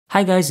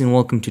Hi guys and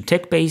welcome to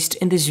TechBased.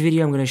 In this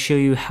video I'm going to show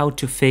you how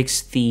to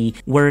fix the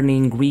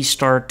warning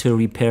restart to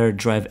repair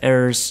drive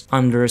errors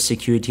under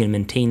security and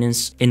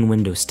maintenance in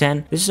Windows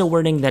 10. This is a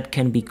warning that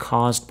can be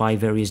caused by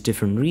various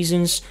different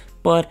reasons,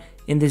 but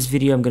in this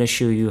video I'm going to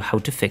show you how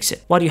to fix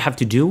it. What do you have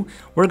to do?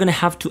 We're going to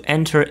have to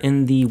enter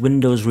in the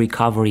Windows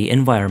recovery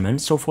environment.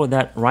 So for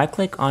that, right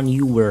click on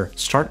your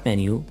start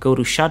menu, go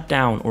to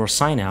shutdown or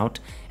sign out,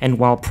 and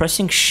while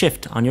pressing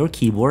shift on your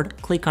keyboard,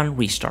 click on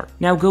restart.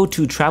 Now go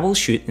to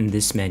troubleshoot in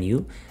this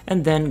menu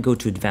and then go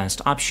to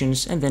advanced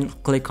options and then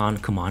click on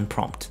command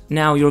prompt.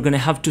 Now you're going to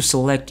have to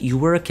select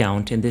your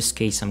account. In this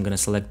case, I'm going to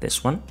select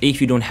this one.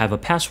 If you don't have a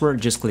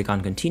password, just click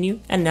on continue.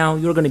 And now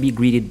you're going to be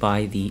greeted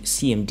by the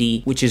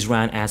CMD, which is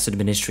ran as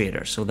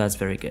administrator. So that's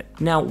very good.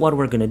 Now what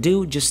we're going to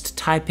do, just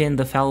type in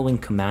the following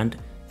command,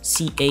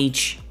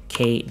 chkdsk,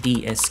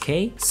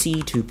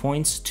 C 2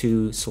 points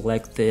to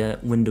select the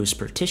Windows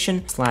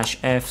partition,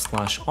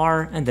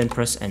 /F/R, and then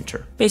press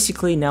enter.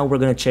 Basically, now we're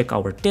going to check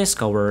our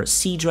disk, our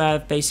C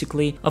drive,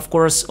 basically. Of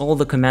course, all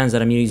the commands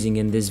that I'm using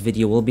in this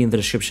video will be in the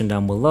description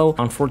down below.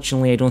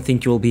 Unfortunately, I don't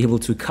think you will be able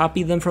to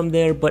copy them from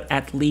there, but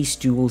at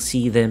least you will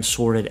see them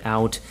sorted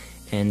out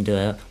and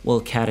well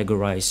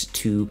categorized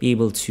to be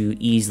able to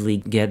easily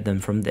get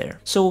them from there.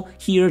 So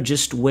here,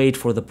 just wait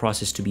for the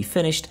process to be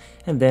finished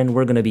and then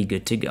we're gonna be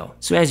good to go.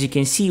 So as you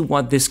can see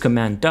what this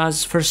command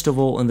does, first of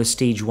all, in the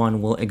stage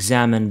 1, we'll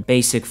examine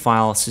basic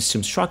file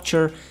system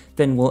structure,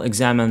 then we'll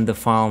examine the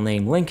file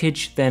name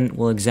linkage, then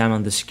we'll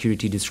examine the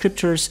security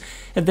descriptors,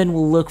 and then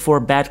we'll look for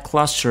bad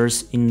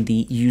clusters in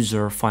the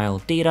user file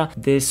data.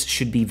 This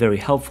should be very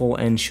helpful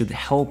and should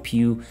help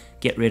you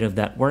get rid of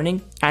that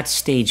warning. At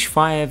stage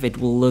 5, it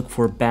will look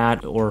for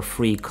bad or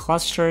free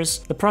clusters.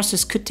 The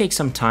process could take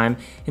some time.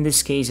 In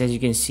this case, as you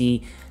can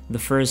see, the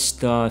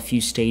first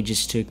few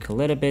stages took a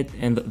little bit,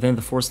 and then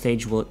the fourth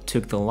stage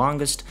took the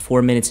longest,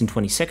 4 minutes and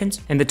 20 seconds.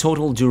 And the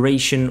total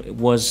duration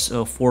was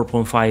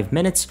 4.5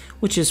 minutes,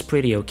 which is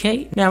pretty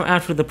okay. Now,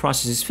 after the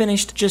process is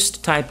finished,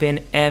 just type in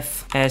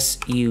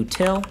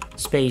fsutil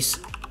space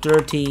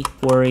dirty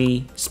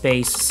worry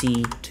space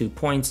C 2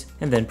 points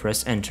and then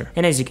press enter.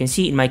 And as you can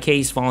see, in my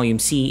case, volume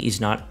C is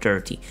not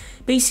dirty.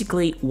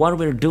 Basically, what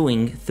we're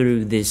doing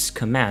through these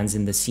commands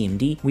in the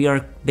CMD, we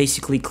are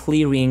basically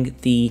clearing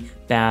the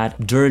bad,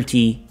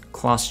 dirty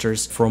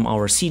clusters from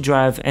our C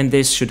drive, and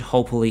this should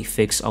hopefully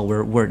fix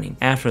our warning.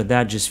 After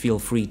that, just feel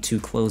free to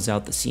close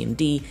out the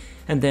CMD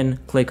and then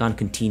click on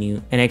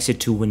continue and exit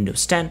to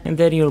Windows 10, and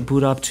then you'll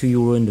boot up to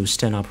your Windows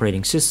 10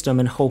 operating system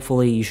and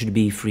hopefully you should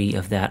be free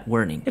of that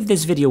warning. If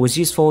this video was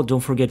useful, don't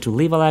forget to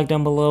leave a like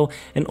down below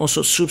and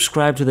also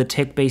subscribe to the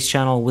TechBased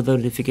channel with the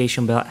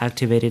notification bell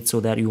activated so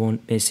that you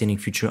won't miss any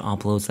future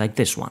uploads like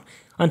this one.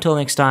 Until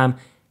next time,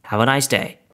 have a nice day.